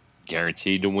that we're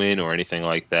guaranteed to win or anything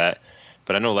like that.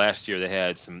 But I know last year they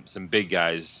had some big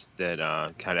guys that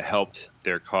kind of helped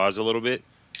their cause a little bit.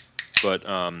 But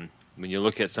when you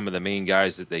look at some of the main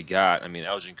guys that they got, I mean,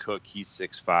 Elgin Cook, he's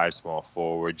 6'5", small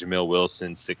forward. Jamil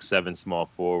Wilson, 6'7", small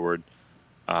forward.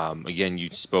 Again, you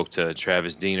spoke to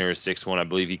Travis Diener, 6'1", I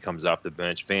believe he comes off the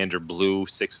bench. Vander Blue,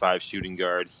 6'5", shooting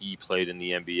guard. He played in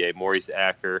the NBA. Maurice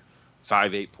Acker,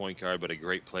 5'8", point guard, but a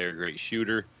great player, great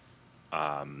shooter.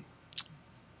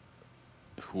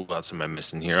 Who else am I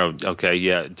missing here? Oh, okay,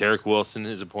 yeah. Derek Wilson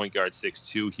is a point guard,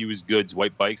 6'2". He was good.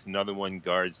 White Bikes, another one,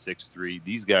 guard, 6'3".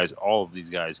 These guys, all of these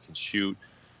guys can shoot,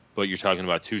 but you're talking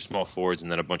about two small forwards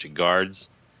and then a bunch of guards.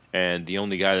 And the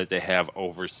only guy that they have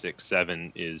over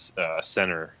 6'7" is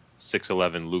center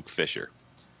 6'11" Luke Fisher.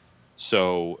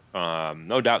 So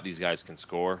no doubt these guys can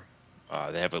score.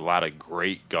 They have a lot of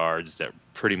great guards that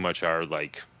pretty much are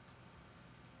like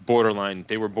borderline.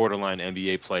 They were borderline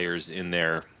NBA players in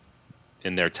their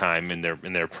time, in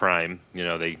their prime. You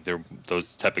know, they're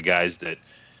those type of guys that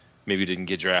maybe didn't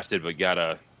get drafted but got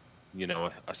a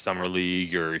summer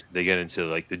league, or they get into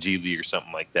like the G League or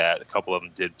something like that. A couple of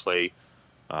them did play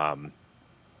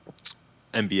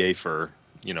NBA for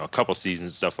a couple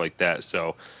seasons, stuff like that.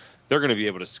 So they're going to be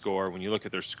able to score. When you look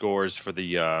at their scores for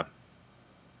the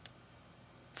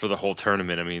whole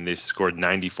tournament, I mean, they've scored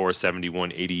 94,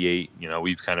 71, 88.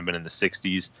 We've kind of been in the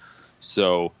 60s.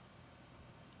 So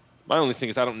my only thing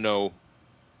is I don't know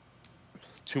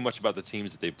too much about the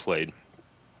teams that they played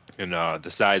and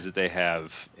the size that they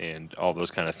have and all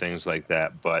those kind of things like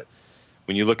that. But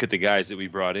when you look at the guys that we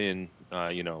brought in,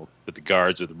 with the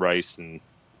guards, with Rice and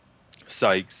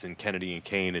Sykes and Kennedy and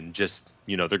Kane, and just,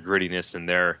 their grittiness and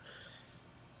their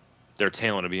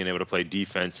talent of being able to play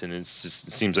defense, and it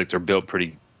seems like they're built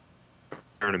pretty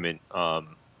tournament. I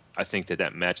think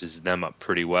that matches them up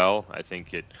pretty well. I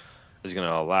think it is going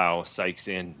to allow Sykes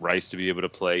and Rice to be able to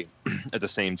play at the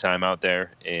same time out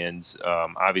there, and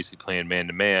obviously playing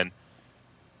man-to-man,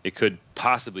 it could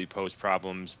possibly pose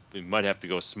problems. We might have to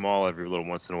go small every little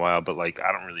once in a while, but I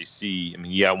don't really see. I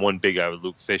mean, one big guy with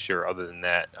Luke Fisher. Other than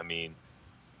that, I mean,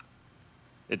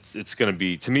 it's going to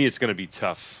be, to me, it's going to be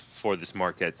tough for this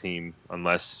Marquette team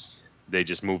unless they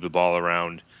just move the ball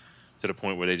around to the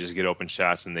point where they just get open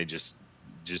shots and they just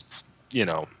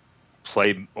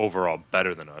play overall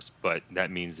better than us. But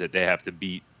that means that they have to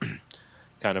beat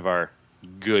kind of our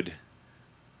good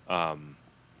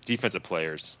defensive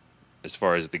players as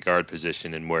far as the guard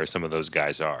position and where some of those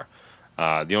guys are.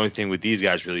 The only thing with these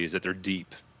guys really is that they're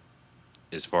deep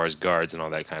as far as guards and all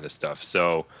that kind of stuff.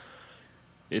 So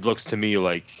it looks to me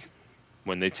like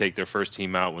when they take their first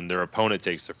team out, when their opponent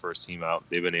takes their first team out,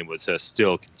 they've been able to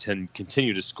still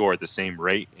continue to score at the same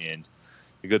rate. And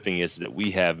the good thing is that we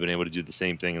have been able to do the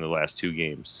same thing in the last two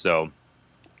games. So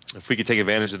if we could take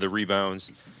advantage of the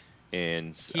rebounds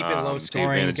and keep it low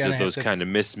scoring, take advantage of those kind of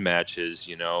mismatches,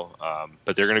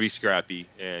 but they're going to be scrappy.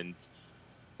 And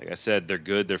like I said, they're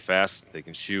good, they're fast, they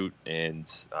can shoot, and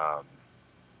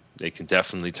they can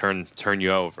definitely turn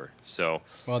you over. So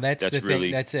that's the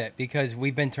thing. That's it, because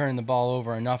we've been turning the ball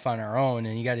over enough on our own,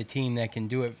 and you got a team that can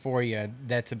do it for you.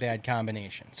 That's a bad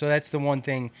combination. So that's the one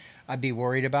thing I'd be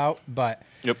worried about. But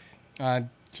Yep.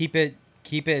 keep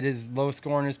it as low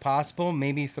scoring as possible.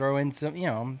 Maybe throw in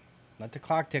some, let the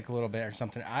clock tick a little bit or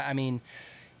something. I mean,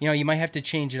 you might have to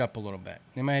change it up a little bit.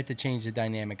 You might have to change the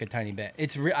dynamic a tiny bit.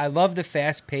 I love the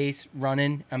fast pace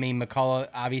running. I mean, McCullough,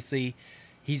 obviously,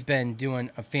 he's been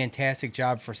doing a fantastic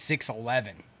job for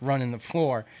 6'11", running the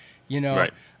floor,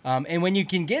 Right. And when you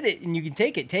can get it and you can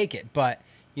take it. But,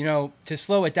 to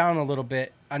slow it down a little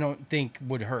bit, I don't think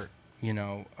would hurt,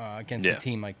 against a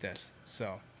team like this.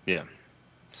 So. Yeah.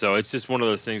 So it's just one of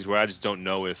those things where I just don't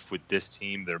know if with this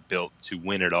team they're built to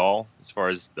win it all as far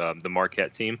as the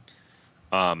Marquette team.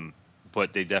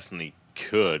 But they definitely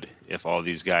could if all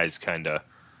these guys kind of.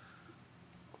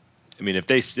 I mean, if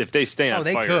they stay on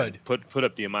fire, and put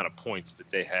up the amount of points that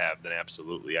they have, then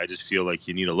absolutely. I just feel like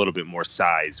you need a little bit more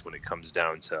size when it comes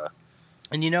down to.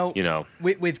 And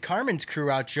with Carmen's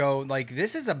crew out, Joe, like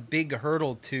this is a big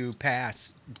hurdle to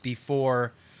pass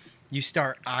before you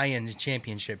start eyeing the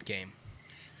championship game.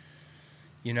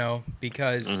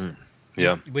 Because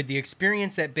with the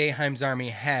experience that Boeheim's Army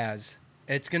has,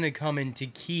 it's going to come into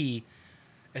key,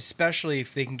 especially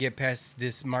if they can get past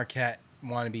this Marquette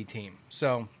wannabe team.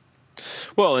 So,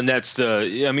 well, and that's I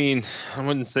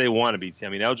wouldn't say wannabe team.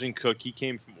 I mean, Elgin Cook, he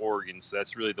came from Oregon, so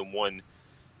that's really the one,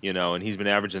 and he's been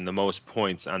averaging the most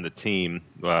points on the team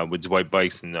with Dwight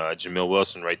Bikes and Jamil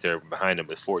Wilson right there behind him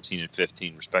with 14 and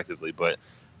 15 respectively. But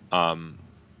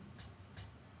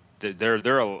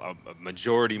they're a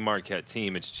majority Marquette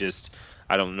team. It's just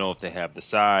I don't know if they have the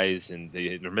size, and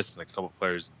they're missing a couple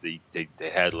players they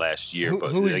had last year.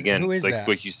 Who is that?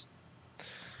 Like you.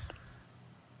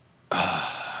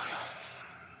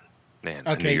 Man,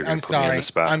 okay, I'm sorry.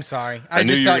 I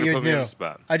just thought you'd know.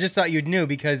 I just thought you'd know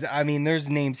because there's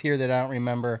names here that I don't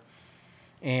remember,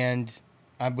 and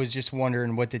I was just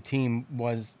wondering what the team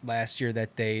was last year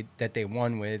that they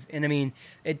won with. And I mean,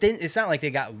 it's not like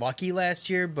they got lucky last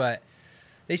year, but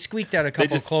they squeaked out a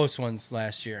couple close ones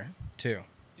last year too.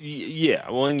 Yeah,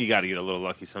 well, and you got to get a little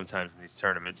lucky sometimes in these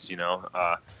tournaments,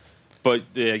 But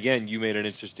again, you made an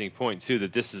interesting point too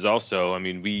that this is also. I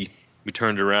mean, we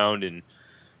turned around and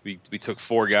we took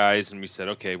 4 guys and we said,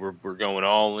 okay, we're going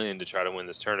all in to try to win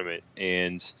this tournament.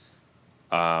 And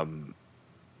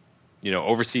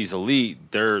overseas elite,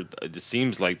 it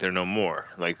seems like they're no more.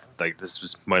 Like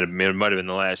this might have been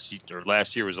the last year, or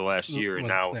last year was the last year, and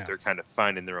now they're kind of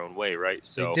finding their own way, right?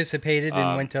 So they dissipated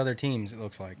and went to other teams. It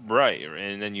looks like right,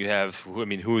 and then you have,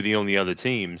 who are the only other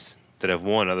teams that have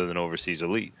won other than overseas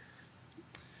elite?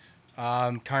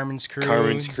 Carmen's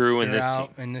crew, and this team.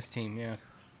 And this team, yeah.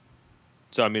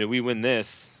 So if we win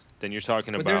this, then you're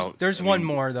talking about. There's one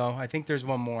more though. I think there's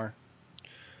one more.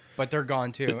 But they're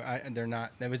gone too. They're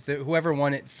not. That was whoever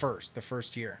won it the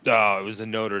first year. Oh, it was a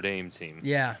Notre Dame team.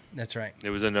 Yeah, that's right. It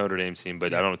was a Notre Dame team,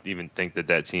 but I don't even think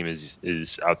that team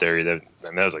is out there either.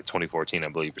 And that was like 2014, I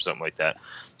believe, or something like that.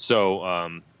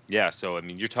 So, So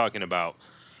you're talking about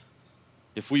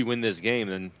if we win this game,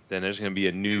 then there's going to be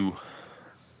a new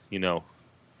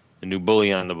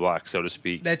bully on the block, so to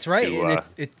speak. That's right,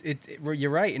 and you're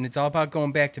right, and it's all about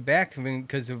going back to back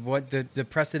because of what the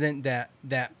precedent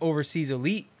that overseas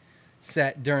elite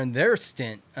set during their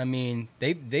stint. I mean,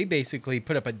 they basically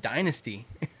put up a dynasty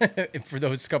for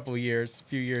those few years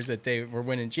that they were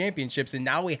winning championships, and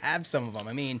now we have some of them.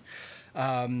 I mean,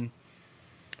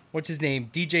 what's his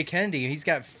name? DJ Kennedy. He's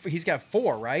got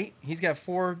 4, right? He's got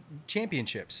 4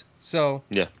 championships. So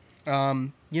yeah,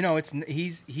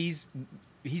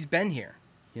 he's been here,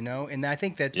 and I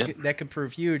think that could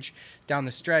prove huge down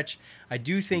the stretch. I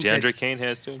do think DeAndre Kane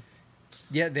has too.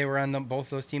 Yeah, they were on both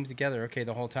those teams together. Okay,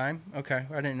 the whole time. Okay,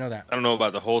 I didn't know that. I don't know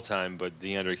about the whole time, but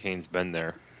DeAndre Kane's been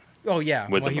there. Oh yeah,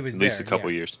 he was at least there, a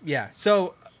couple years. Yeah.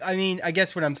 So I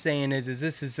guess what I'm saying is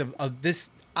this is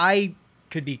this. I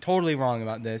could be totally wrong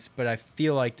about this, but I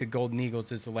feel like the Golden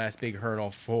Eagles is the last big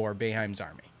hurdle for Boeheim's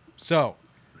Army. So,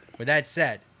 with that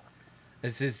said,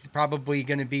 this is probably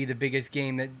going to be the biggest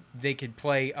game that they could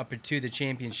play up to the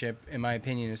championship, in my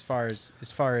opinion, as far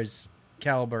as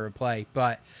caliber of play.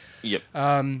 But, yep.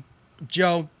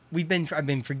 Joe, I've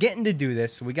been forgetting to do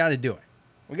this, so we got to do it.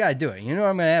 We got to do it. You know what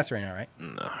I'm going to ask right now, right?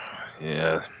 No.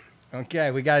 Yeah.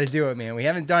 Okay, we got to do it, man. We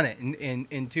haven't done it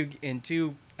in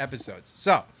two episodes.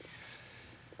 So,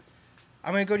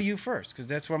 I'm going to go to you first because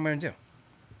that's what I'm going to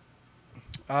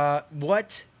do.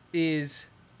 What is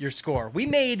your score?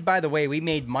 By the way, we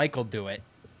made Michael do it.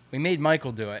 And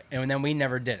then we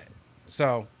never did it.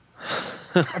 So,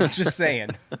 I'm just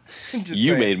saying.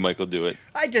 You made Michael do it.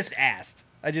 I just asked.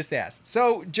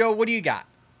 So, Joe, what do you got?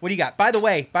 What do you got? By the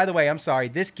way, I'm sorry.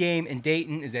 This game in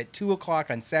Dayton is at 2 o'clock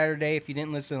on Saturday. If you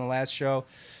didn't listen to the last show,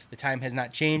 the time has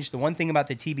not changed. The one thing about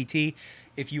the TBT,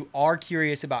 if you are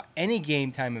curious about any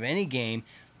game time of any game,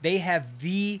 they have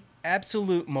the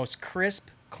absolute most crisp,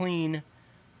 clean,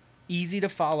 easy to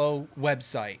follow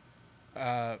website.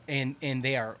 And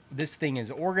this thing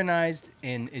is organized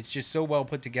and it's just so well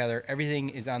put together. Everything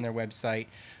is on their website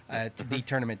at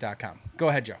thetournament.com. Go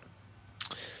ahead, Joe.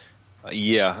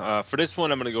 For this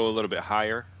one, I'm going to go a little bit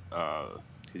higher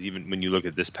because even when you look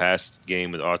at this past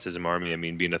game with Autism Army, I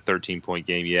mean, being a 13-point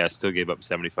game, still gave up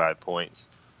 75 points.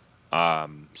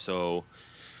 So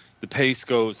the pace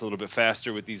goes a little bit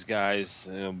faster with these guys,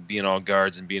 being all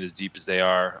guards and being as deep as they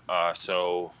are.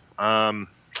 I'm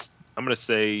going to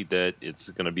say that it's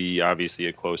going to be obviously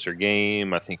a closer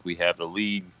game. I think we have the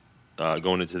lead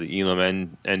going into the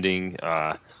Elam ending.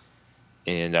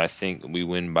 And I think we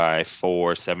win by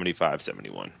 4,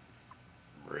 75-71.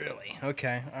 Really?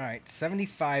 Okay. All right.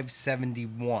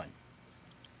 75-71. And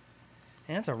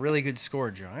that's a really good score,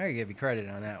 Joe. I gotta give you credit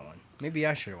on that one. Maybe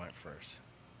I should have went first.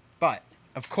 But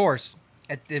of course,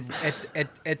 at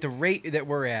the rate that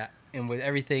we're at, and with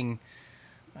everything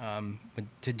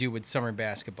to do with summer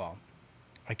basketball,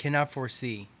 I cannot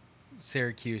foresee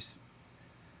Syracuse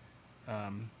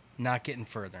not getting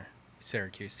further.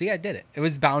 Syracuse. See, I did it. It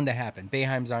was bound to happen.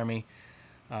 Boeheim's Army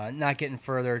not getting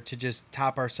further to just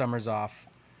top our summers off.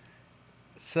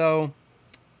 So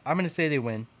I'm going to say they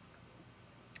win.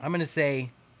 I'm going to say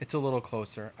it's a little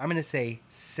closer. I'm going to say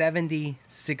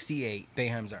 70-68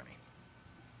 Boeheim's Army.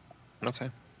 Okay.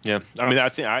 Yeah. I mean,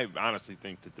 I honestly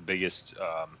think that the biggest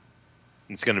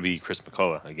it's going to be Chris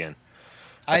McCullough again.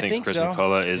 I think Chris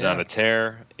McCullough is on a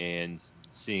tear, and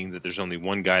seeing that there's only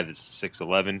one guy that's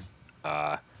 6'11",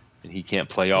 and he can't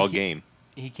play all game.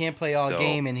 He can't play all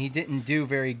game, and he didn't do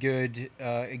very good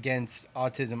against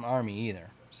Autism Army either.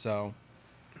 So,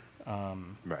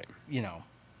 right.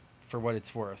 For what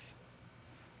it's worth.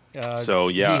 He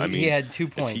had 2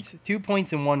 points. 2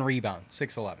 points and 1 rebound,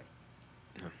 6'11".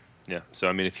 Yeah. So,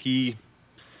 I mean,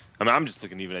 I'm just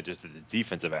looking even at just the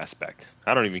defensive aspect.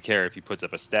 I don't even care if he puts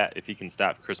up a stat. If he can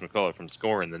stop Chris McCullough from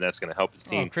scoring, then that's going to help his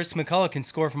team. Chris McCullough can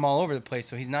score from all over the place,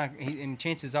 so he's not. And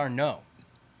chances are no.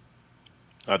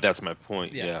 That's my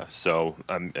point. Yeah. So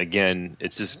again,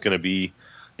 it's just going to be.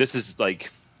 This is like,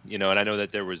 and I know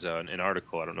that there was an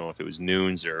article. I don't know if it was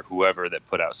Noons or whoever that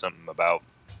put out something about,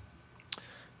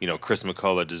 Chris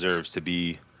McCullough deserves to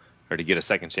get a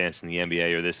second chance in the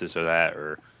NBA or this or that,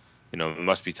 or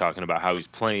must be talking about how he's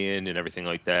playing and everything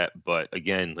like that. But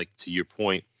again, like to your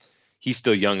point, he's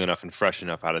still young enough and fresh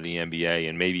enough out of the NBA,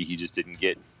 and maybe he just didn't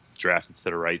get drafted to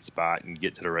the right spot and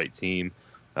get to the right team.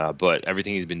 But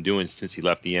everything he's been doing since he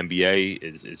left the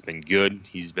NBA has been good.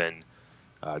 He's been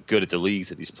good at the leagues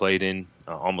that he's played in,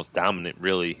 almost dominant,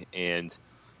 really. And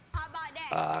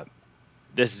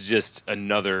this is just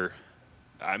another.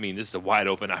 I mean, this is a wide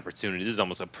open opportunity. This is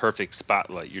almost a perfect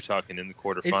spotlight. You're talking in the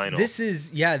quarterfinals. This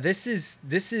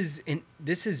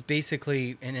is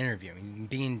basically an interview.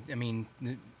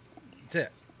 That's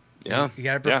it. Yeah, you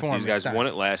got to perform. These guys won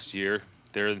it last year.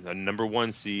 They're a number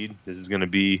 1 seed. This is going to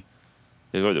be.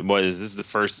 What is this? Is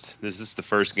this the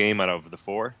first game out of the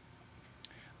 4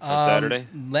 on Saturday?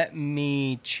 Let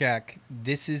me check.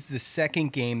 This is the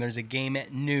second game. There's a game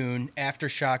at noon.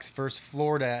 Aftershocks versus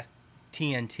Florida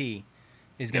TNT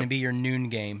is going to be your noon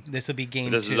game. This will be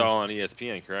game 2. This is all on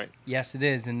ESPN, correct? Yes, it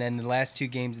is. And then the last 2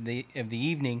 games of the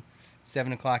evening,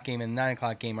 7 o'clock game and 9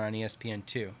 o'clock game are on ESPN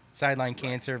 2. Sideline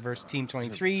Cancer versus Team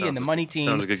 23 and the Money Team.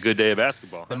 Sounds like a good day of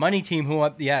basketball. The Money Team,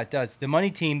 it does. The Money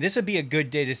Team, this would be a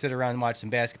good day to sit around and watch some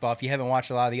basketball. If you haven't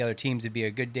watched a lot of the other teams, it'd be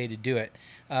a good day to do it.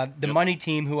 Money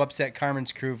Team, who upset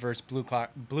Carmen's Crew versus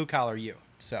Blue Collar U.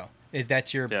 So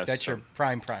that's your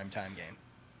prime time game.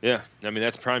 Yeah, I mean,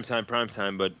 that's prime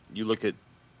time, but you look at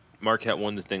Marquette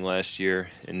won the thing last year,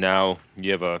 and now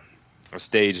you have a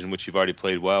stage in which you've already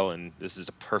played well, and this is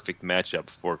a perfect matchup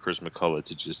for Chris McCullough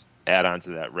to just add on to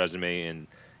that resume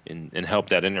and help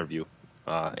that interview,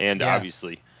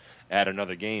 obviously add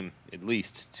another game at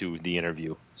least to the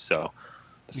interview. So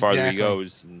the farther he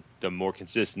goes, the more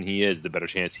consistent he is, the better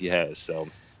chance he has. So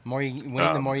the more you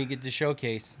win, the more you get to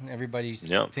showcase. Everybody's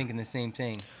thinking the same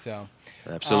thing. So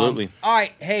absolutely. All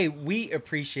right, hey, we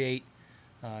appreciate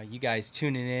you guys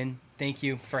tuning in. Thank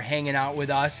you for hanging out with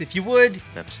us. If you would,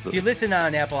 if you listen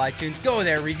on Apple iTunes, go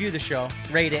there, review the show,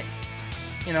 rate it.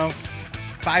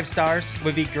 5 stars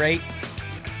would be great.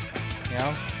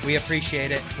 We appreciate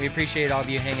it. We appreciate all of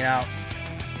you hanging out.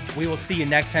 We will see you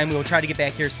next time. We will try to get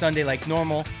back here Sunday like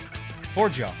normal. For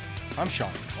Joe, I'm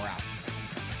Sean. We're out.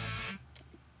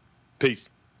 Peace.